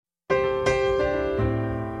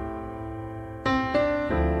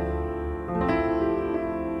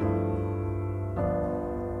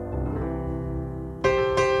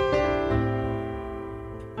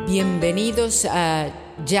Bienvenidos a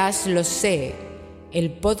Jazz Lo Sé,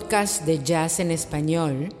 el podcast de jazz en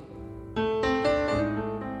español,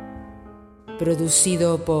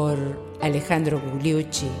 producido por Alejandro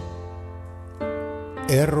Gugliucci,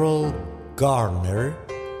 Errol Garner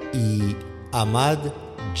y Ahmad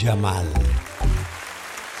Jamal.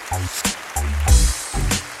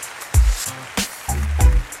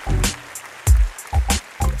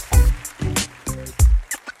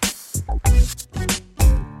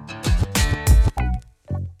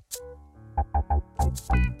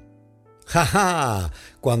 ¡Jaja!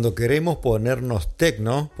 Cuando queremos ponernos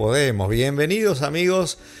tecno, podemos. Bienvenidos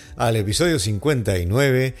amigos al episodio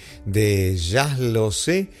 59 de Jazz Lo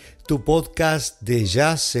Sé, tu podcast de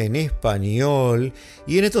jazz en español.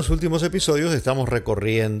 Y en estos últimos episodios estamos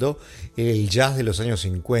recorriendo el jazz de los años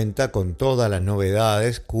 50 con todas las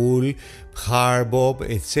novedades, cool, hard bop,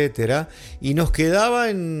 etc. Y nos quedaba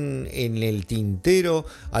en el tintero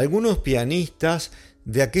algunos pianistas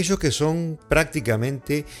de aquellos que son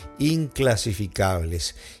prácticamente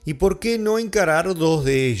inclasificables. ¿Y por qué no encarar dos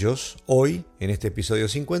de ellos hoy, en este episodio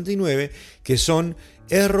 59, que son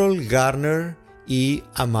Errol Garner y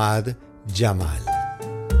Ahmad Jamal?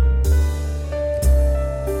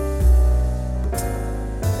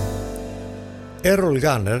 Errol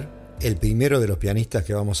Garner, el primero de los pianistas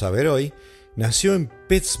que vamos a ver hoy, nació en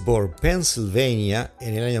Pittsburgh, Pennsylvania,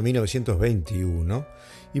 en el año 1921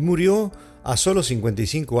 y murió a solo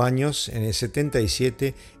 55 años en el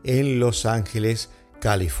 77 en Los Ángeles,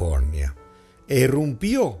 California.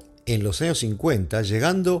 Irrumpió en los años 50,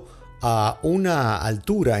 llegando a una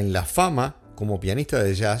altura en la fama como pianista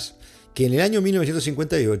de jazz, que en el año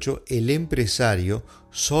 1958 el empresario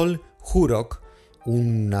Sol Hurok,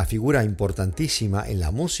 una figura importantísima en la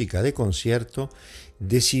música de concierto,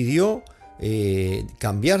 decidió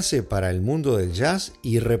cambiarse para el mundo del jazz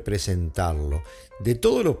y representarlo. De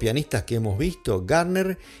todos los pianistas que hemos visto,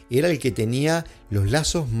 Garner era el que tenía los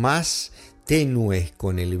lazos más tenues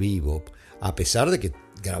con el bebop, a pesar de que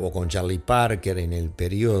grabó con Charlie Parker en el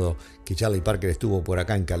periodo que Charlie Parker estuvo por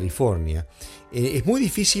acá en California. Es muy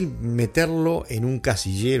difícil meterlo en un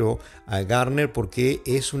casillero a Garner porque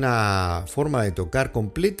es una forma de tocar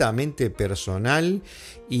completamente personal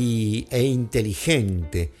e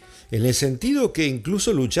inteligente, en el sentido que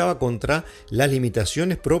incluso luchaba contra las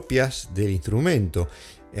limitaciones propias del instrumento.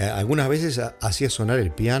 Algunas veces hacía sonar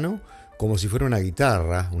el piano como si fuera una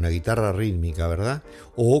guitarra rítmica, ¿verdad?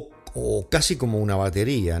 O casi como una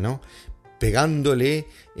batería, ¿no? Pegándole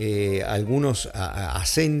algunos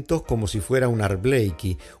acentos como si fuera un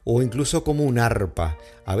arpblakey o incluso como un arpa,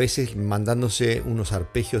 a veces mandándose unos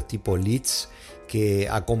arpegios tipo leads que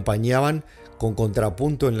acompañaban con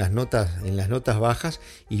contrapunto en las notas bajas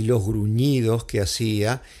y los gruñidos que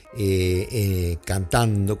hacía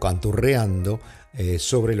canturreando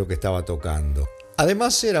sobre lo que estaba tocando.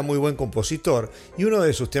 Además era muy buen compositor y uno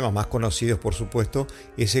de sus temas más conocidos, por supuesto,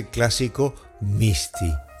 es el clásico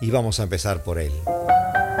Misty. Y vamos a empezar por él.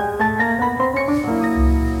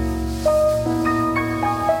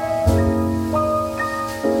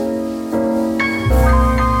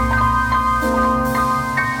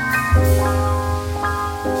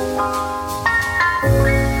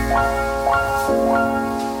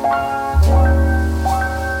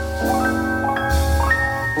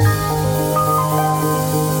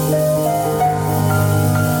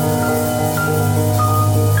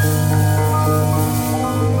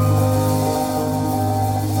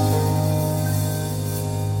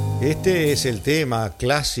 Este es el tema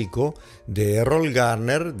clásico de Errol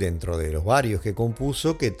Garner, dentro de los varios que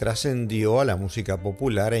compuso, que trascendió a la música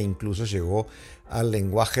popular e incluso llegó al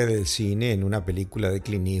lenguaje del cine en una película de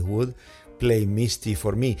Clint Eastwood, Play Misty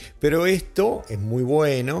for Me. Pero esto es muy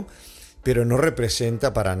bueno, pero no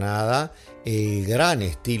representa para nada el gran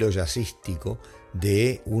estilo jazzístico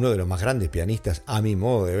de uno de los más grandes pianistas, a mi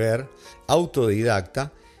modo de ver,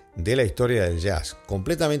 autodidacta de la historia del jazz,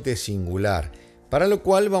 completamente singular. Para lo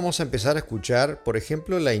cual vamos a empezar a escuchar, por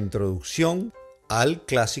ejemplo, la introducción al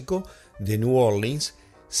clásico de New Orleans,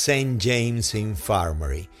 St. James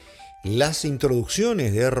Infirmary. Las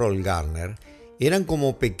introducciones de Errol Garner eran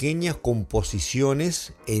como pequeñas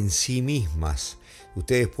composiciones en sí mismas.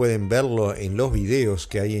 Ustedes pueden verlo en los videos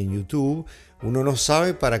que hay en YouTube. Uno no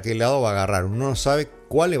sabe para qué lado va a agarrar, uno no sabe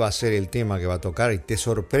cuál va a ser el tema que va a tocar y te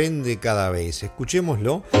sorprende cada vez.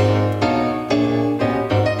 Escuchémoslo.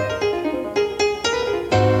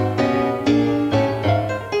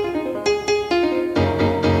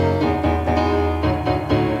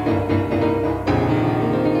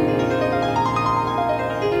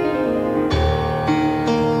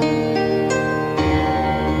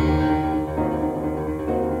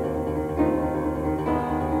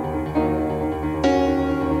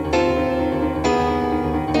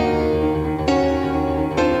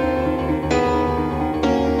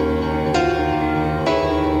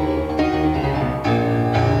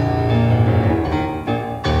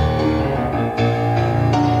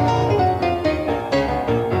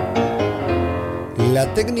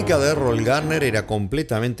 La técnica de Errol Garner era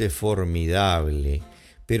completamente formidable,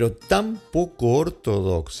 pero tan poco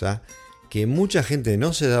ortodoxa que mucha gente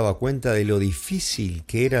no se daba cuenta de lo difícil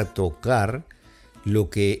que era tocar lo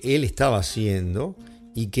que él estaba haciendo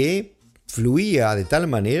y que fluía de tal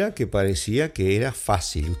manera que parecía que era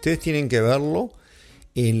fácil. Ustedes tienen que verlo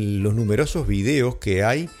en los numerosos videos que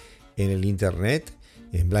hay en el internet,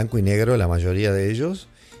 en blanco y negro la mayoría de ellos,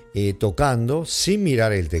 tocando sin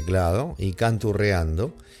mirar el teclado y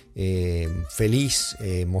canturreando, feliz,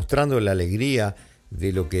 mostrando la alegría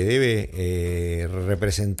de lo que debe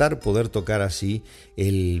representar poder tocar así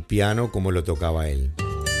el piano como lo tocaba él.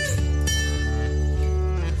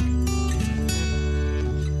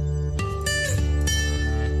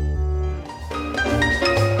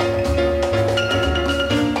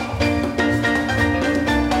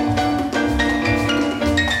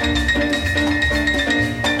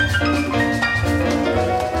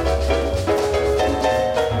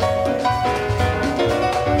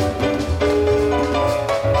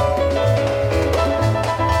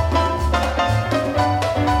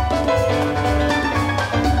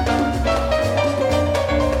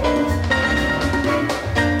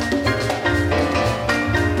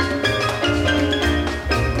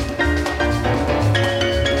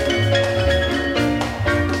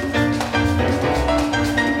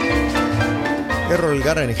 Errol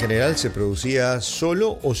Garner en general se producía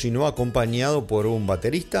solo o si no acompañado por un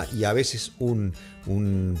baterista y a veces un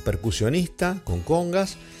percusionista con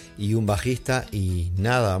congas y un bajista y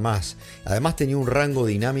nada más. Además tenía un rango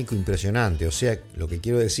dinámico impresionante, o sea, lo que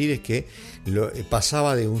quiero decir es que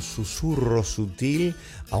pasaba de un susurro sutil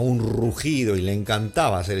a un rugido y le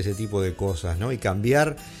encantaba hacer ese tipo de cosas, ¿no? Y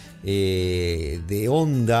cambiar de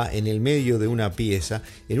onda en el medio de una pieza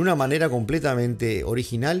en una manera completamente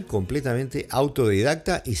original, completamente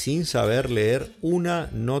autodidacta y sin saber leer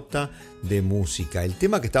una nota de música. El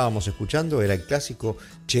tema que estábamos escuchando era el clásico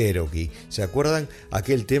Cherokee. ¿Se acuerdan?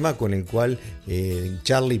 Aquel tema con el cual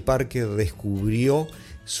Charlie Parker descubrió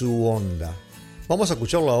su onda. Vamos a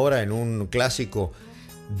escucharlo ahora en un clásico,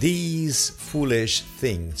 These Foolish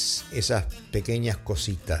Things, esas pequeñas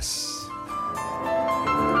cositas.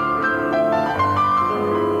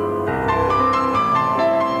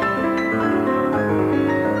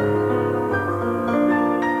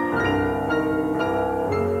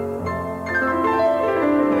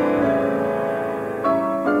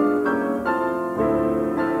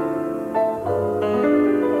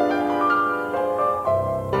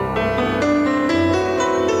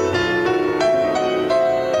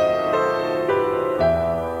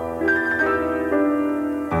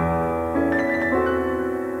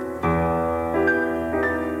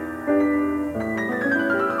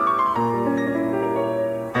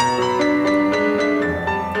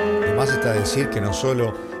 Decir que no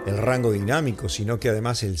solo el rango dinámico, sino que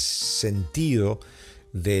además el sentido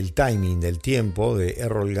del timing, del tiempo de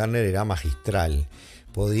Errol Garner era magistral.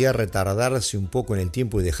 Podía retardarse un poco en el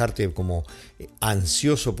tiempo y dejarte como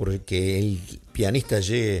ansioso porque el pianista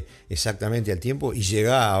llegue exactamente al tiempo y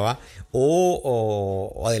llegaba,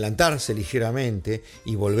 o adelantarse ligeramente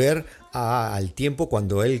y volver al tiempo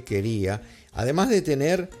cuando él quería, además de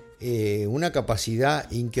tener una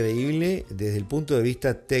capacidad increíble desde el punto de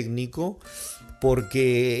vista técnico,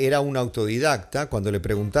 porque era un autodidacta. Cuando le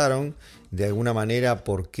preguntaron de alguna manera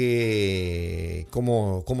por qué,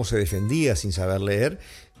 cómo se defendía sin saber leer,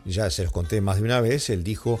 ya se los conté más de una vez, él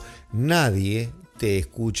dijo: nadie te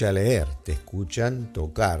escucha leer, te escuchan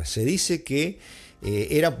tocar. Se dice que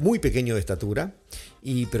era muy pequeño de estatura,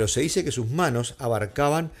 pero se dice que sus manos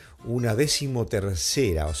abarcaban una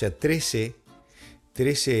 13ª, o sea, 13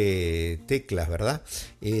 teclas, ¿verdad?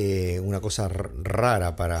 Una cosa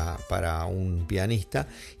rara para un pianista,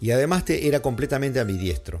 y además era completamente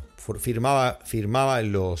ambidiestro. Firmaba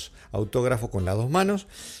los autógrafos con las dos manos,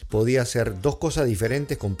 podía hacer dos cosas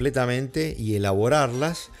diferentes completamente y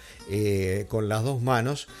elaborarlas con las dos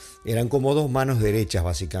manos. Eran como dos manos derechas,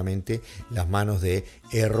 básicamente, las manos de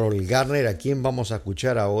Errol Garner, a quien vamos a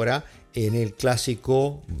escuchar ahora en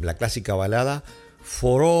la clásica balada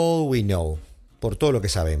For All We Know, por todo lo que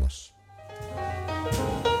sabemos.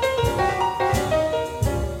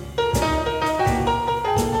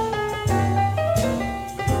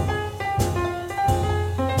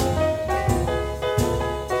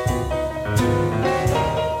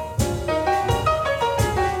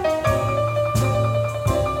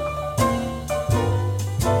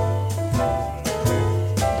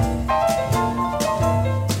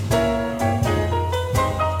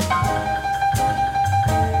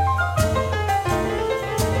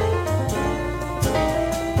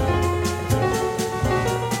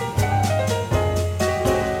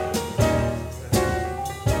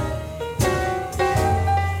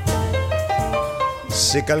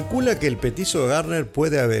 Se calcula que el petizo Garner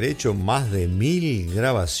puede haber hecho más de 1000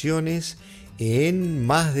 grabaciones en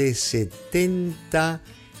más de 70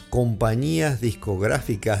 compañías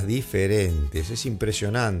discográficas diferentes. Es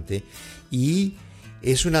impresionante y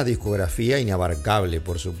es una discografía inabarcable,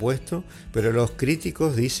 por supuesto, pero los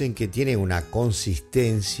críticos dicen que tiene una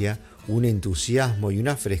consistencia, un entusiasmo y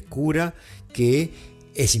una frescura que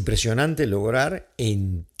es impresionante lograr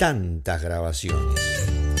en tantas grabaciones.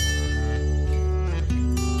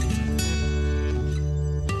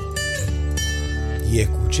 Y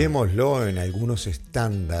escuchémoslo en algunos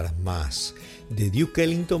estándares más. De Duke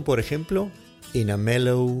Ellington, por ejemplo, en a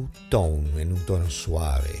mellow tone, en un tono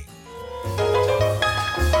suave.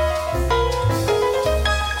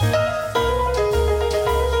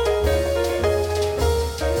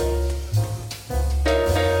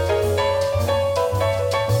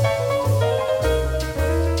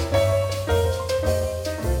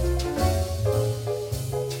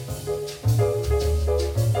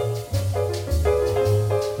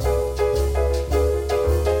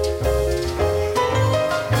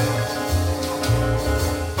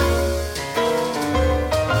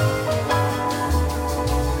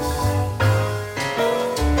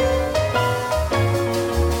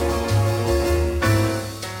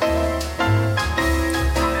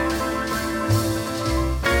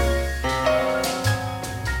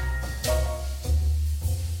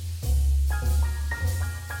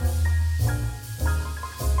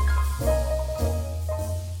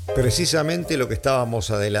 Precisamente lo que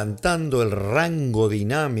estábamos adelantando, el rango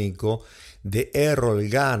dinámico de Errol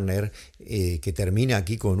Garner, que termina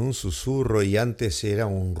aquí con un susurro y antes era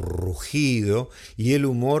un rugido, y el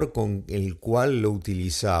humor con el cual lo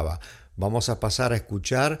utilizaba. Vamos a pasar a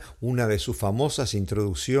escuchar una de sus famosas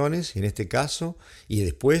introducciones, en este caso, y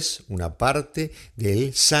después una parte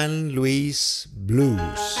del San Luis Blues.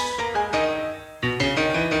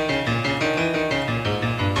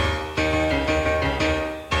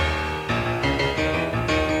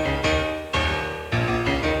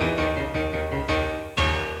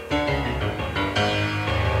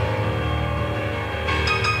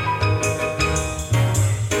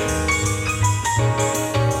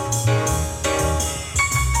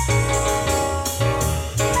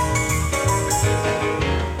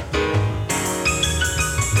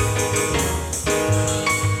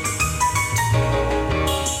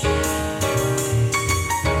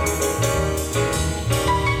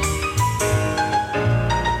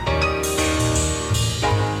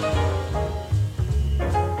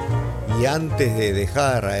 Y antes de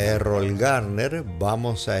dejar a Errol Garner,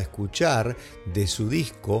 vamos a escuchar de su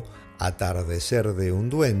disco Atardecer de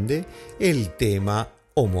un Duende el tema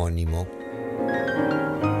homónimo.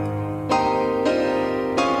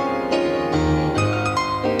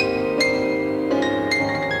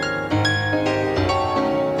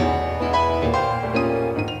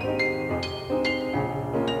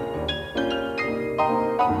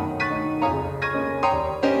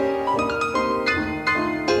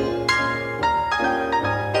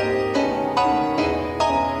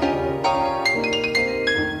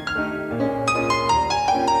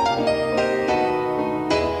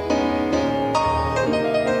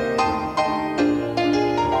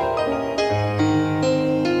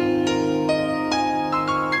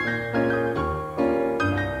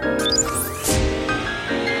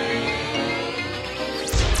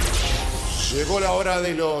 Llegó la hora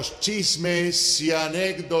de los chismes y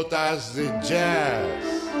anécdotas de jazz.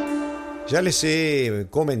 Ya les he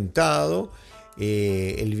comentado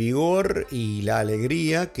el vigor y la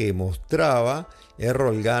alegría que mostraba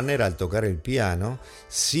Errol Garner al tocar el piano,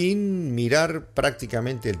 sin mirar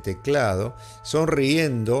prácticamente el teclado,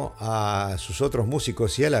 sonriendo a sus otros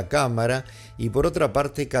músicos y a la cámara, y por otra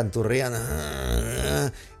parte canturreando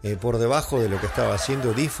por debajo de lo que estaba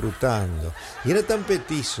haciendo, disfrutando. Y era tan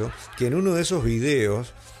petizo que en uno de esos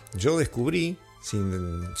videos yo descubrí,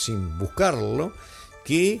 sin buscarlo,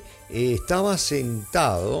 que estaba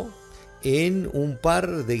sentado en un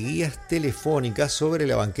par de guías telefónicas sobre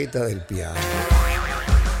la banqueta del piano.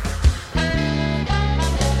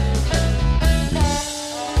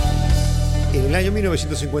 En el año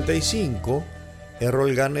 1955,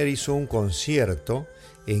 Errol Garner hizo un concierto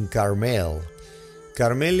en Carmel.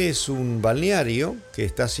 Carmel es un balneario que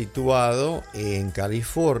está situado en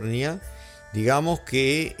California, digamos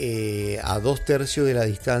que a 2/3 de la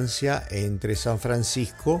distancia entre San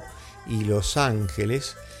Francisco y Los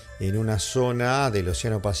Ángeles, en una zona del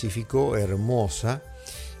Océano Pacífico hermosa.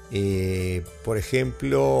 Por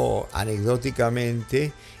ejemplo,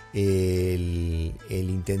 anecdóticamente, el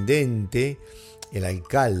intendente, el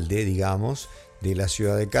alcalde, digamos, de la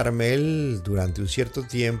ciudad de Carmel, durante un cierto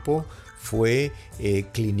tiempo fue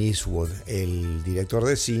Clint Eastwood, el director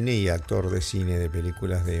de cine y actor de cine de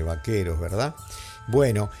películas de vaqueros, ¿verdad?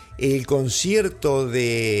 Bueno, el concierto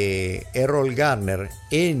de Errol Garner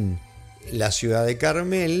en la ciudad de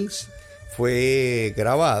Carmel fue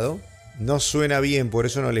grabado. No suena bien, por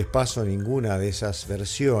eso no les paso ninguna de esas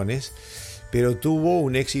versiones, pero tuvo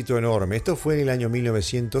un éxito enorme. Esto fue en el año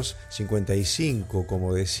 1955,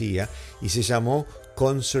 como decía, y se llamó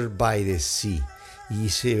Concert by the Sea, y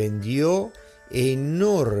se vendió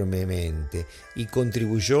enormemente y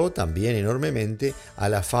contribuyó también enormemente a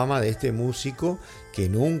la fama de este músico, que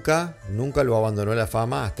nunca lo abandonó la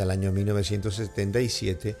fama hasta el año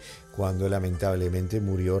 1977, cuando lamentablemente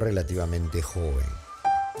murió relativamente joven.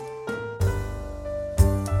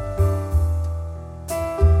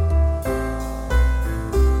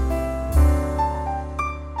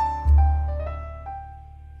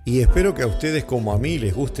 Y espero que a ustedes como a mí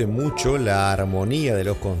les guste mucho la armonía de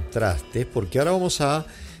los contrastes, porque ahora vamos a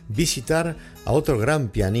visitar a otro gran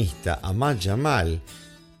pianista, Ahmad Jamal,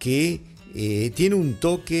 que tiene un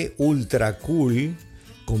toque ultra cool,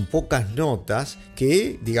 con pocas notas,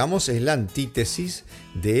 que digamos es la antítesis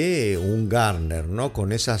de un Garner, ¿no?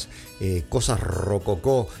 Con esas cosas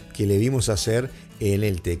rococó que le vimos hacer en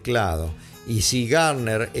el teclado. Y si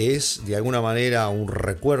Garner es de alguna manera un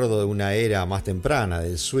recuerdo de una era más temprana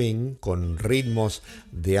del swing, con ritmos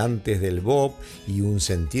de antes del bop y un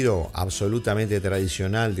sentido absolutamente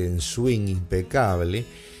tradicional de swing impecable,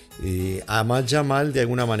 Ahmad Jamal de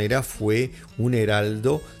alguna manera fue un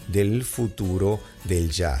heraldo del futuro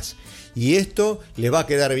del jazz. Y esto les va a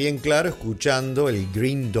quedar bien claro escuchando el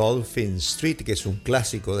Green Dolphin Street, que es un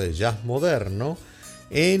clásico del jazz moderno,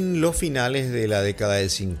 en los finales de la década del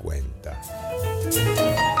 50.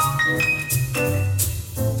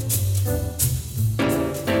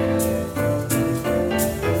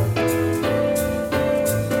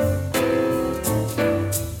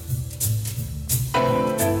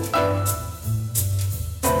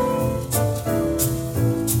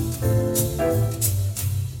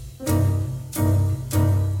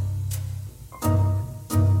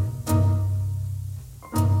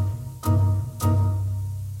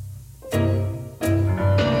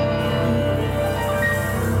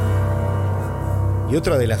 Y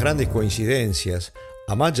otra de las grandes coincidencias,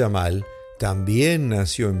 Ahmad Jamal también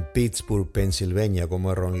nació en Pittsburgh, Pensilvania,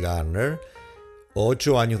 como Errol Garner,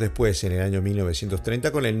 8 años después, en el año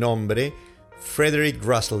 1930, con el nombre Frederick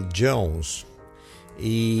Russell Jones.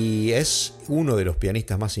 Y es uno de los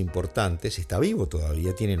pianistas más importantes, está vivo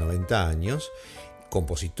todavía, tiene 90 años,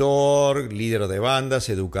 compositor, líder de bandas,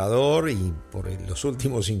 educador, y por los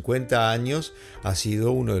últimos 50 años ha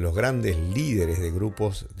sido uno de los grandes líderes de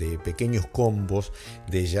grupos de pequeños combos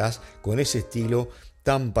de jazz con ese estilo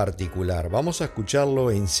tan particular. Vamos a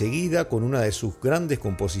escucharlo enseguida con una de sus grandes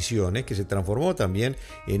composiciones, que se transformó también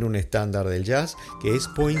en un estándar del jazz, que es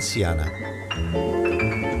Poinciana.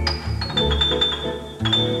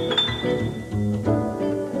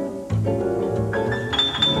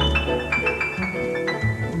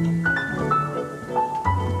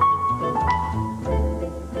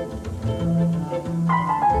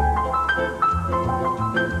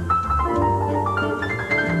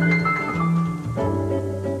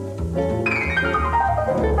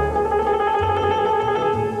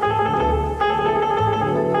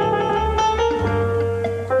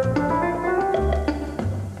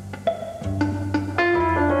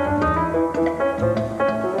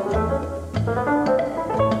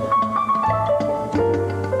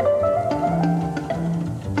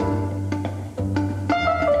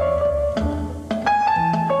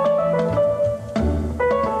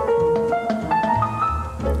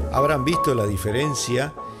 Habrán visto la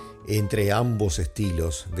diferencia entre ambos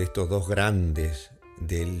estilos de estos dos grandes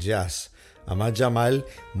del jazz. Ahmad Jamal,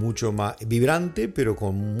 mucho más vibrante, pero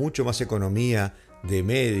con mucho más economía de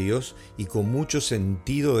medios y con mucho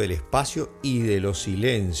sentido del espacio y de los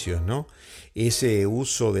silencios, ¿no? Ese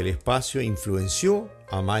uso del espacio influenció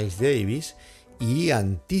a Miles Davis y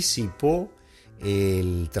anticipó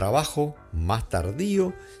el trabajo más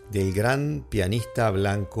tardío del gran pianista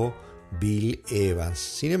blanco Bill Evans.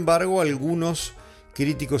 Sin embargo, algunos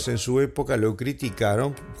críticos en su época lo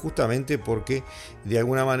criticaron justamente porque de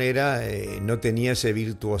alguna manera no tenía ese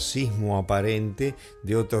virtuosismo aparente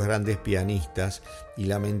de otros grandes pianistas, y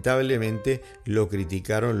lamentablemente lo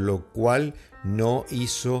criticaron, lo cual no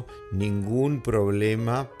hizo ningún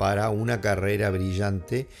problema para una carrera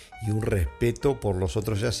brillante y un respeto por los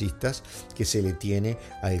otros jazzistas que se le tiene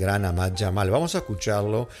al gran Ahmad Jamal. Vamos a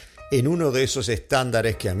escucharlo en uno de esos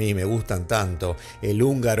estándares que a mí me gustan tanto, el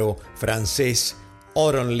húngaro francés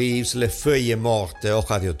Autumn Leaves, Les Feuilles Mortes,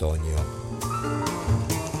 hojas de otoño.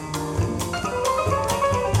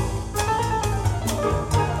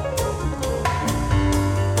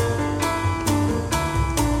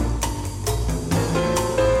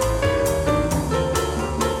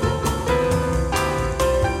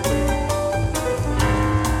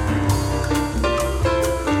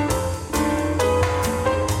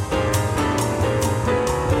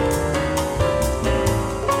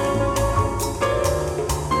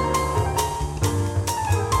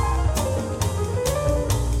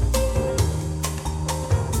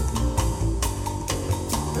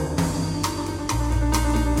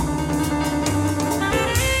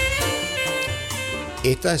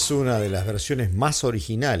 Esta es una de las versiones más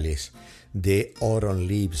originales de Autumn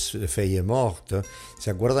Leaves Feuilles Mortes.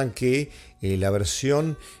 ¿Se acuerdan que la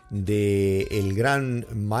versión de el gran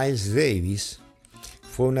Miles Davis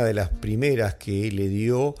fue una de las primeras que le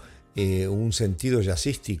dio un sentido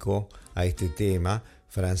jazzístico a este tema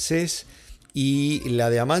francés? Y la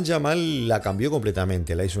de Ahmad Jamal la cambió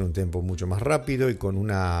completamente, la hizo en un tempo mucho más rápido y con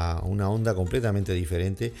una onda completamente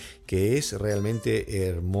diferente, que es realmente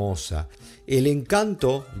hermosa. El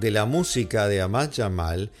encanto de la música de Ahmad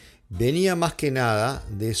Jamal venía más que nada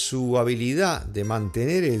de su habilidad de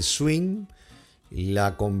mantener el swing,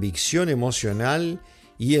 la convicción emocional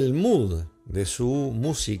y el mood de su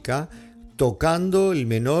música, tocando el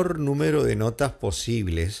menor número de notas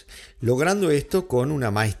posibles, logrando esto con una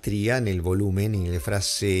maestría en el volumen, en el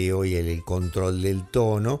fraseo y en el control del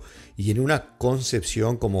tono, y en una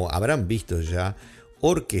concepción, como habrán visto ya,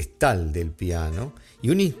 orquestal del piano, y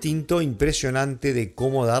un instinto impresionante de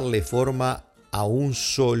cómo darle forma a un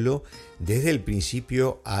solo desde el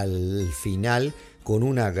principio al final, con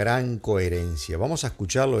una gran coherencia. Vamos a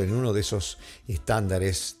escucharlo en uno de esos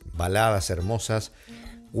estándares, baladas hermosas.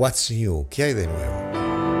 What's New? ¿Qué hay de nuevo?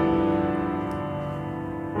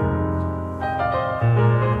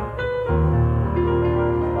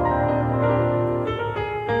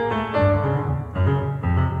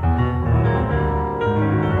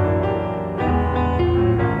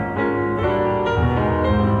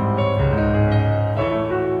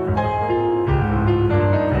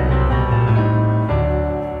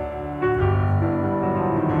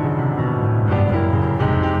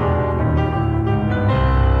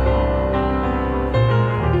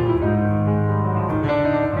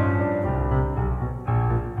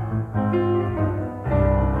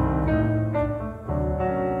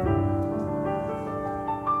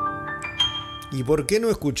 ¿Y por qué no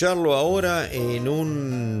escucharlo ahora en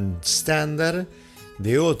un estándar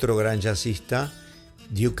de otro gran jazzista,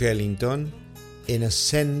 Duke Ellington, en a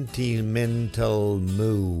sentimental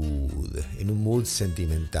mood, en un mood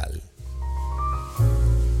sentimental?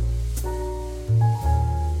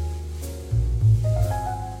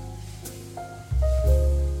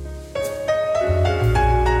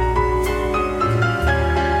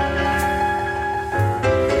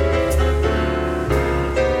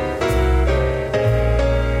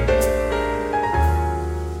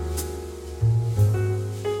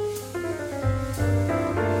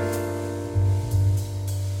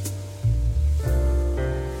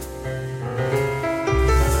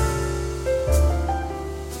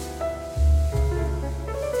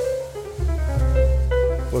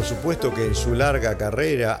 Por supuesto que en su larga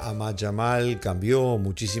carrera Ahmad Jamal cambió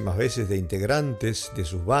muchísimas veces de integrantes de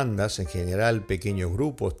sus bandas, en general pequeños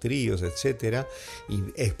grupos, tríos, etc. Y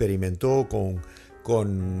experimentó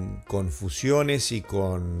con fusiones y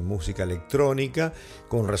con música electrónica,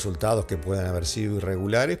 con resultados que puedan haber sido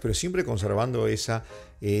irregulares, pero siempre conservando esa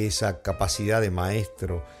capacidad de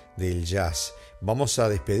maestro del jazz. Vamos a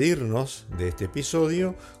despedirnos de este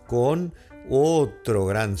episodio con otro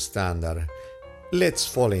gran estándar. Let's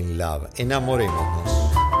fall in love, enamorémonos.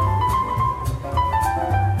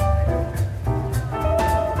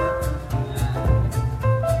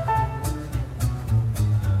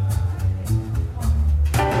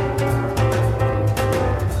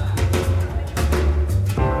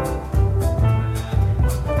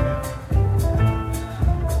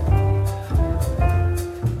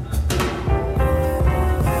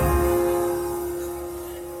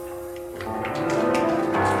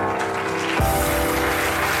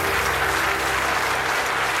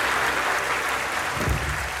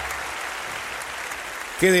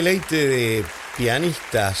 Qué deleite de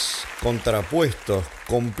pianistas contrapuestos,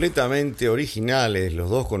 completamente originales,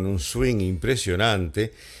 los dos con un swing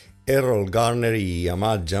impresionante, Errol Garner y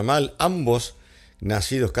Ahmad Jamal, ambos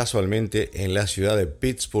nacidos casualmente en la ciudad de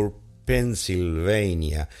Pittsburgh,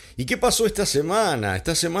 Pensilvania. ¿Y qué pasó esta semana?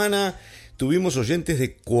 Esta semana tuvimos oyentes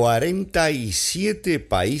de 47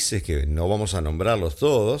 países, que no vamos a nombrarlos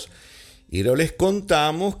todos, y no les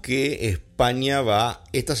contamos que España va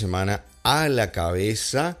esta semana a la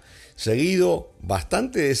cabeza, seguido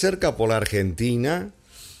bastante de cerca por la Argentina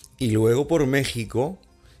y luego por México,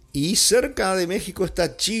 y cerca de México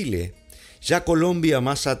está Chile, ya Colombia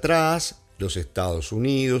más atrás, los Estados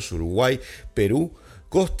Unidos, Uruguay, Perú,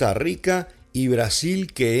 Costa Rica y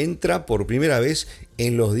Brasil, que entra por primera vez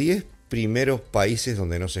en los 10 primeros países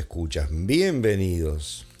donde nos escuchan.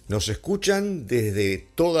 Bienvenidos. Nos escuchan desde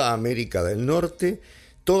toda América del Norte,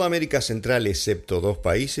 toda América Central excepto 2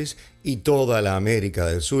 países y toda la América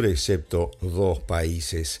del Sur excepto 2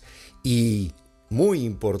 países. Y muy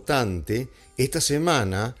importante, esta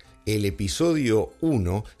semana el episodio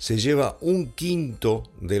 1 se lleva 1/5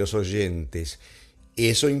 de los oyentes.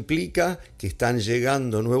 Eso implica que están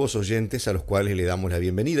llegando nuevos oyentes a los cuales le damos la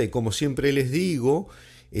bienvenida. Y como siempre les digo,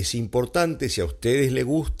 es importante, si a ustedes les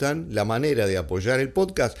gustan, la manera de apoyar el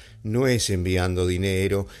podcast no es enviando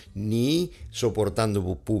dinero ni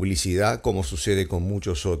soportando publicidad como sucede con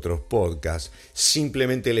muchos otros podcasts.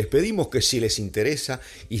 Simplemente les pedimos que si les interesa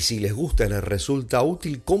y si les gusta, les resulta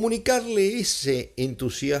útil, comunicarle ese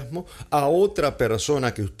entusiasmo a otra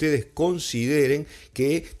persona que ustedes consideren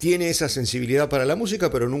que tiene esa sensibilidad para la música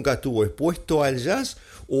pero nunca estuvo expuesto al jazz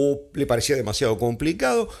o le parecía demasiado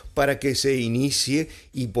complicado, para que se inicie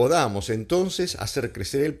y podamos entonces hacer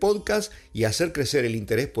crecer el podcast y hacer crecer el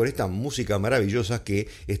interés por esta música maravillosa que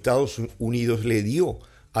Estados Unidos le dio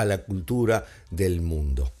a la cultura del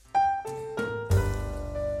mundo.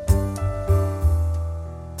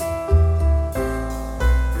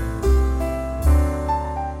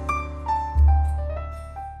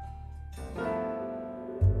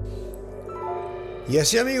 Y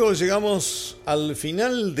así, amigos, llegamos al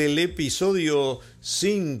final del episodio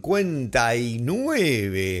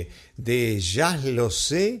 59 de Jazz Lo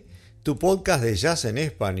Sé, tu podcast de jazz en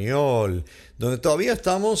español, donde todavía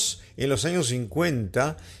estamos en los años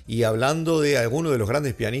 50 y hablando de algunos de los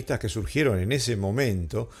grandes pianistas que surgieron en ese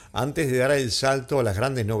momento, antes de dar el salto a las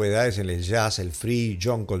grandes novedades en el jazz, el free,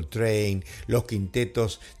 John Coltrane, los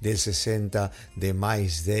quintetos del 60 de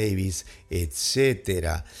Miles Davis,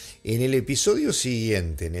 etc. En el episodio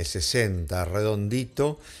siguiente, en el 60,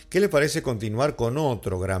 redondito, ¿qué le parece continuar con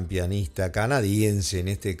otro gran pianista canadiense, en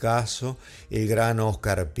este caso, el gran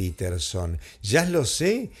Oscar Peterson? Jazz Lo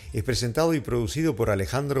Sé es presentado y producido por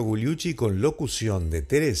Alejandro Gugliucci con locución de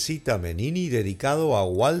Teresita Menini, dedicado a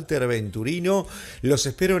Walter Venturino. Los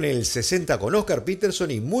espero en el 60 con Oscar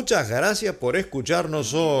Peterson y muchas gracias por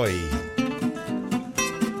escucharnos hoy.